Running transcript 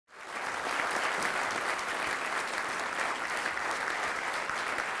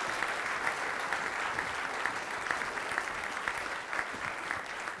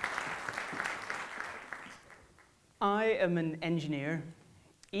am an engineer.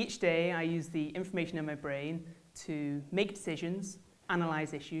 Each day I use the information in my brain to make decisions,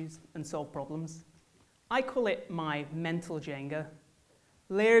 analyze issues, and solve problems. I call it my mental Jenga.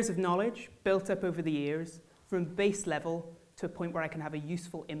 Layers of knowledge built up over the years from base level to a point where I can have a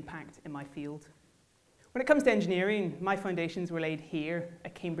useful impact in my field. When it comes to engineering, my foundations were laid here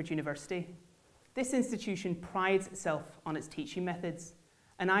at Cambridge University. This institution prides itself on its teaching methods,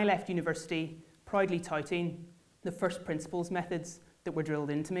 and I left university proudly touting the first principles methods that were drilled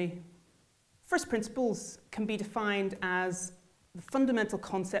into me. First principles can be defined as the fundamental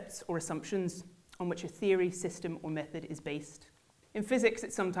concepts or assumptions on which a theory, system, or method is based. In physics,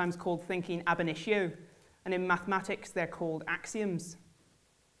 it's sometimes called thinking ab initio, and in mathematics, they're called axioms.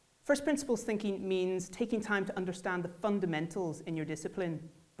 First principles thinking means taking time to understand the fundamentals in your discipline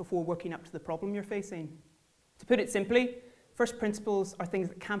before working up to the problem you're facing. To put it simply, first principles are things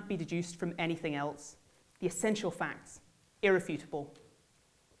that can't be deduced from anything else. The essential facts, irrefutable.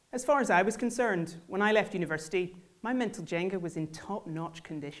 As far as I was concerned, when I left university, my mental Jenga was in top-notch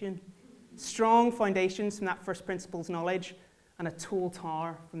condition. Strong foundations from that first principles knowledge and a tall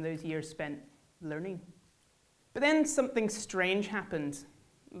tower from those years spent learning. But then something strange happened,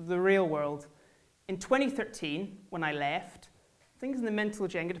 the real world. In 2013, when I left, things in the mental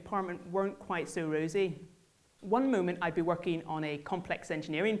Jenga department weren't quite so rosy. One moment I'd be working on a complex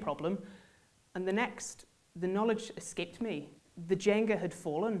engineering problem, and the next, the knowledge escaped me. The Jenga had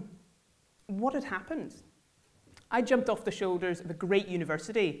fallen. What had happened? I jumped off the shoulders of a great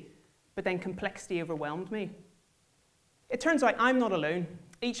university, but then complexity overwhelmed me. It turns out I'm not alone.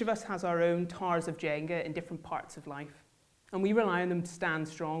 Each of us has our own towers of Jenga in different parts of life, and we rely on them to stand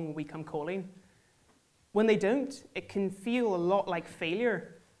strong when we come calling. When they don't, it can feel a lot like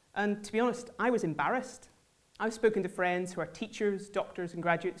failure, and to be honest, I was embarrassed. I've spoken to friends who are teachers, doctors, and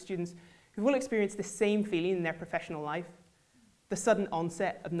graduate students who've all experienced the same feeling in their professional life, the sudden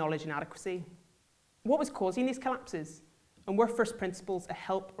onset of knowledge inadequacy. What was causing these collapses? And were first principles a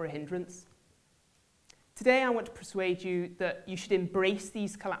help or a hindrance? Today I want to persuade you that you should embrace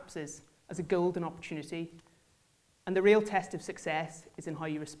these collapses as a golden opportunity, and the real test of success is in how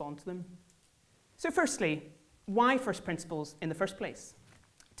you respond to them. So firstly, why first principles in the first place?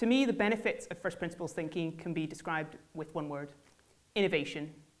 To me, the benefits of first principles thinking can be described with one word: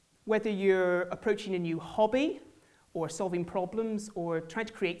 innovation. Whether you're approaching a new hobby, or solving problems, or trying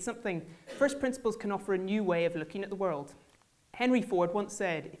to create something, first principles can offer a new way of looking at the world. Henry Ford once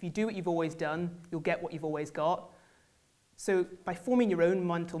said, if you do what you've always done, you'll get what you've always got. So by forming your own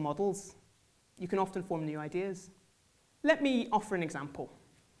mental models, you can often form new ideas. Let me offer an example.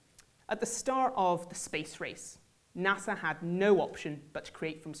 At the start of the space race, NASA had no option but to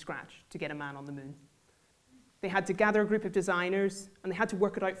create from scratch to get a man on the moon. They had to gather a group of designers, and they had to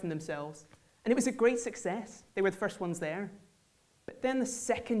work it out from themselves. And it was a great success. They were the first ones there. But then the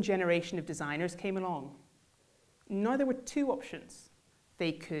second generation of designers came along. Now there were two options.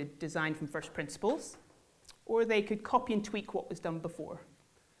 They could design from first principles, or they could copy and tweak what was done before.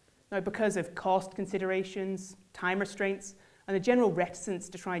 Now, because of cost considerations, time restraints, and a general reticence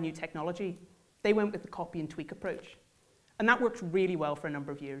to try new technology, they went with the copy and tweak approach. And that worked really well for a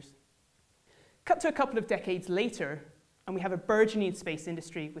number of years. Cut to a couple of decades later, and we have a burgeoning space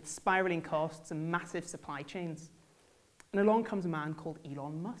industry with spiraling costs and massive supply chains. And along comes a man called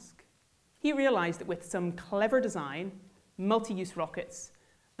Elon Musk. He realized that with some clever design, multi-use rockets,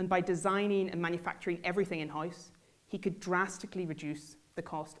 and by designing and manufacturing everything in-house, he could drastically reduce the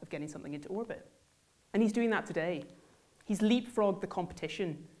cost of getting something into orbit. And he's doing that today. He's leapfrogged the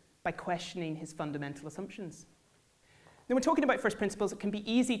competition by questioning his fundamental assumptions. Now, when talking about first principles, it can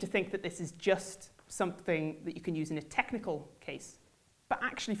be easy to think that this is just something that you can use in a technical case. But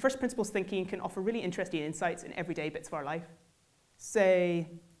actually, first principles thinking can offer really interesting insights in everyday bits of our life. Say,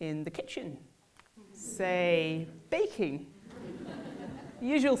 in the kitchen. Say, baking. The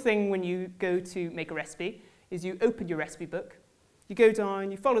usual thing when you go to make a recipe is you open your recipe book, you go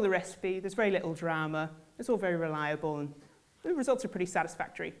down, you follow the recipe, there's very little drama, it's all very reliable, and the results are pretty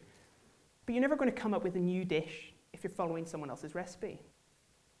satisfactory. But you're never going to come up with a new dish if you're following someone else's recipe.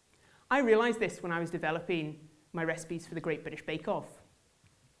 I realized this when I was developing my recipes for the Great British Bake Off.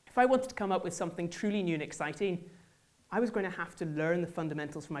 If I wanted to come up with something truly new and exciting, I was going to have to learn the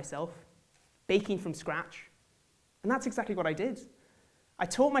fundamentals for myself, baking from scratch. And that's exactly what I did. I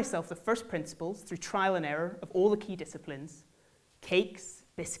taught myself the first principles through trial and error of all the key disciplines: cakes,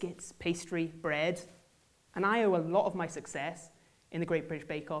 biscuits, pastry, bread. And I owe a lot of my success in the Great British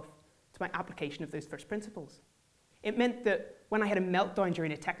Bake Off to my application of those first principles. It meant that when I had a meltdown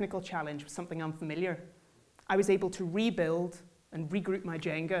during a technical challenge with something unfamiliar, I was able to rebuild and regroup my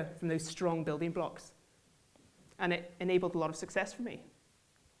Jenga from those strong building blocks. and it enabled a lot of success for me.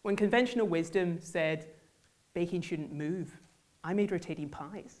 When conventional wisdom said baking shouldn't move, I made rotating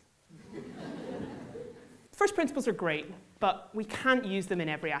pies. First principles are great, but we can't use them in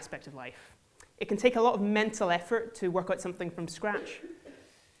every aspect of life. It can take a lot of mental effort to work out something from scratch.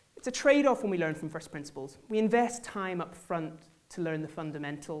 It's a trade-off when we learn from first principles. We invest time up front to learn the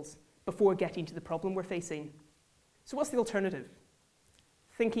fundamentals before getting to the problem we're facing. So what's the alternative?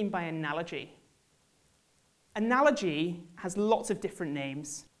 Thinking by analogy. Analogy has lots of different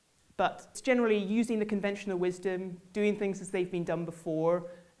names, but it's generally using the conventional wisdom, doing things as they've been done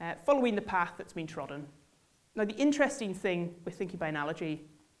before, following the path that's been trodden. Now, the interesting thing with thinking by analogy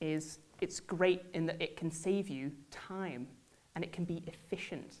is it's great in that it can save you time and it can be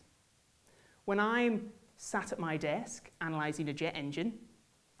efficient. When I'm sat at my desk analysing a jet engine,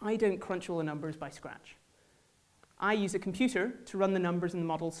 I don't crunch all the numbers by scratch. I use a computer to run the numbers and the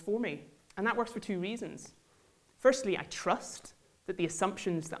models for me, and that works for two reasons. Firstly, I trust that the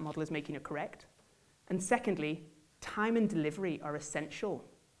assumptions that model is making are correct, and secondly, time and delivery are essential.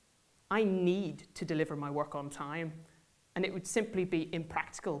 I need to deliver my work on time, and it would simply be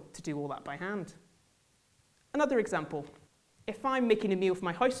impractical to do all that by hand. Another example, if I'm making a meal for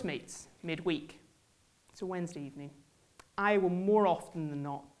my housemates midweek, it's a Wednesday evening, I will more often than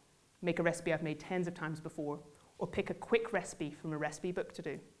not make a recipe I've made tens of times before, or pick a quick recipe from a recipe book to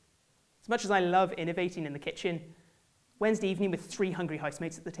do. As much as I love innovating in the kitchen, Wednesday evening with 3 hungry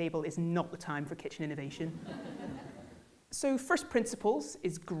housemates at the table is not the time for kitchen innovation. So first principles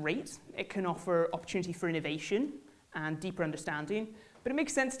is great. It can offer opportunity for innovation and deeper understanding, but it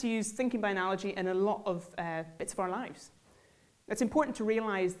makes sense to use thinking by analogy in a lot of bits of our lives. It's important to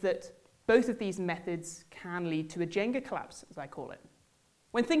realize that both of these methods can lead to a Jenga collapse, as I call it.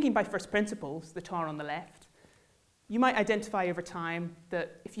 When thinking by first principles, the tar on the left, you might identify over time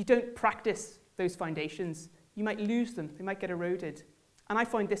that if you don't practice those foundations, you might lose them, they might get eroded. And I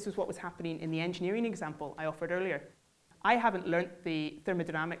find this was what was happening in the engineering example I offered earlier. I haven't learnt the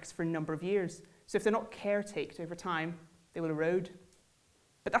thermodynamics for a number of years, so if they're not caretaked over time, they will erode.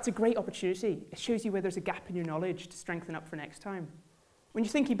 But that's a great opportunity. It shows you where there's a gap in your knowledge to strengthen up for next time. When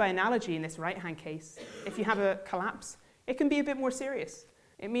you're thinking by analogy in this right-hand case, if you have a collapse, it can be a bit more serious.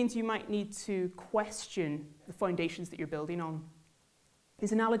 It means you might need to question the foundations that you're building on.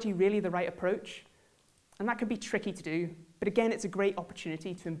 Is analogy really the right approach? And that can be tricky to do, but again, it's a great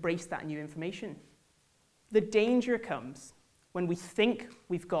opportunity to embrace that new information. The danger comes when we think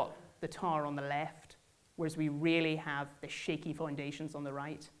we've got the tar on the left, whereas we really have the shaky foundations on the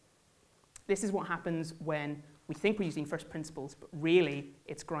right. This is what happens when we think we're using first principles, but really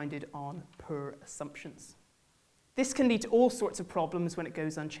it's grounded on poor assumptions. This can lead to all sorts of problems when it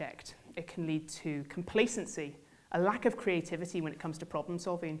goes unchecked. It can lead to complacency, a lack of creativity when it comes to problem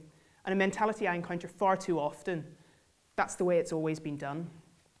solving, and a mentality I encounter far too often. That's the way it's always been done.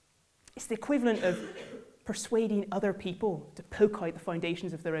 It's the equivalent of persuading other people to poke out the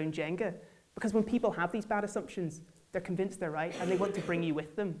foundations of their own Jenga, because when people have these bad assumptions, they're convinced they're right and they want to bring you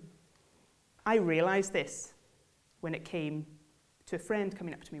with them. I realized this when it came to a friend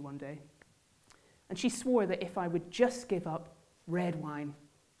coming up to me one day. And she swore that if I would just give up red wine,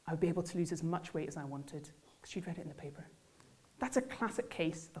 I would be able to lose as much weight as I wanted, because she'd read it in the paper. That's a classic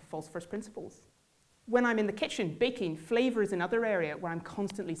case of false first principles. When I'm in the kitchen baking, flavor is another area where I'm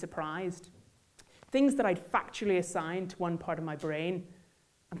constantly surprised. Things that I'd factually assigned to one part of my brain,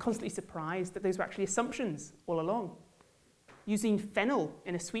 I'm constantly surprised that those were actually assumptions all along. Using fennel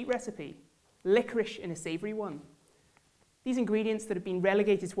in a sweet recipe, licorice in a savory one. These ingredients that had been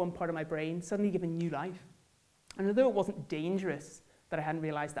relegated to one part of my brain suddenly given new life. And although it wasn't dangerous that I hadn't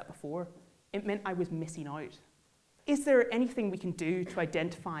realized that before, it meant I was missing out. Is there anything we can do to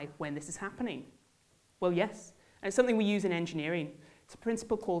identify when this is happening? Well, yes, and it's something we use in engineering. It's a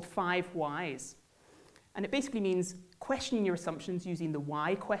principle called 5 whys. And it basically means questioning your assumptions using the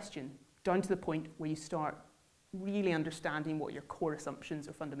why question down to the point where you start really understanding what your core assumptions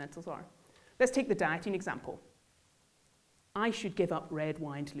or fundamentals are. Let's take the dieting example. I should give up red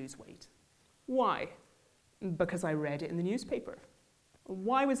wine to lose weight. Why? Because I read it in the newspaper.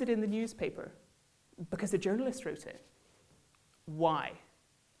 Why was it in the newspaper? Because the journalist wrote it. Why?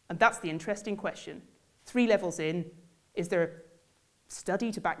 And that's the interesting question. 3 levels in, is there a study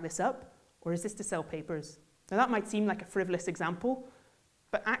to back this up, or is this to sell papers? Now that might seem like a frivolous example,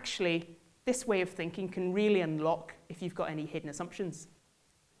 but actually this way of thinking can really unlock if you've got any hidden assumptions.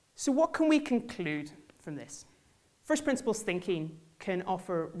 So what can we conclude from this? First principles thinking can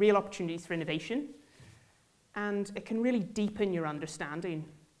offer real opportunities for innovation, and it can really deepen your understanding,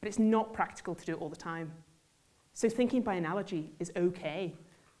 but it's not practical to do it all the time. So thinking by analogy is okay,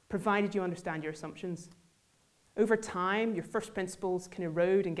 provided you understand your assumptions. Over time, your first principles can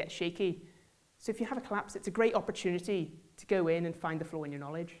erode and get shaky. So if you have a collapse, it's a great opportunity to go in and find the flaw in your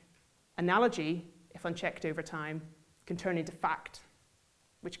knowledge. Analogy, if unchecked over time, can turn into fact,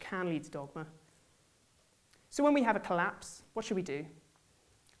 which can lead to dogma. So when we have a collapse, what should we do?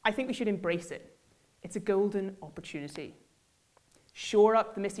 I think we should embrace it. It's a golden opportunity. Shore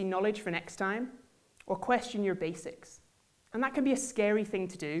up the missing knowledge for next time, or question your basics. And that can be a scary thing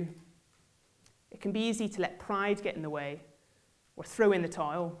to do. It can be easy to let pride get in the way, or throw in the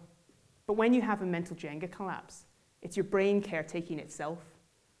towel. But when you have a mental Jenga collapse, it's your brain caretaking itself.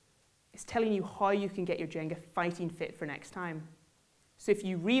 It's telling you how you can get your Jenga fighting fit for next time. So if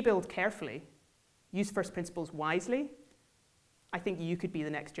you rebuild carefully, use first principles wisely, I think you could be the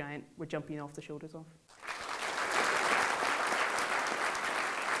next giant we're jumping off the shoulders of.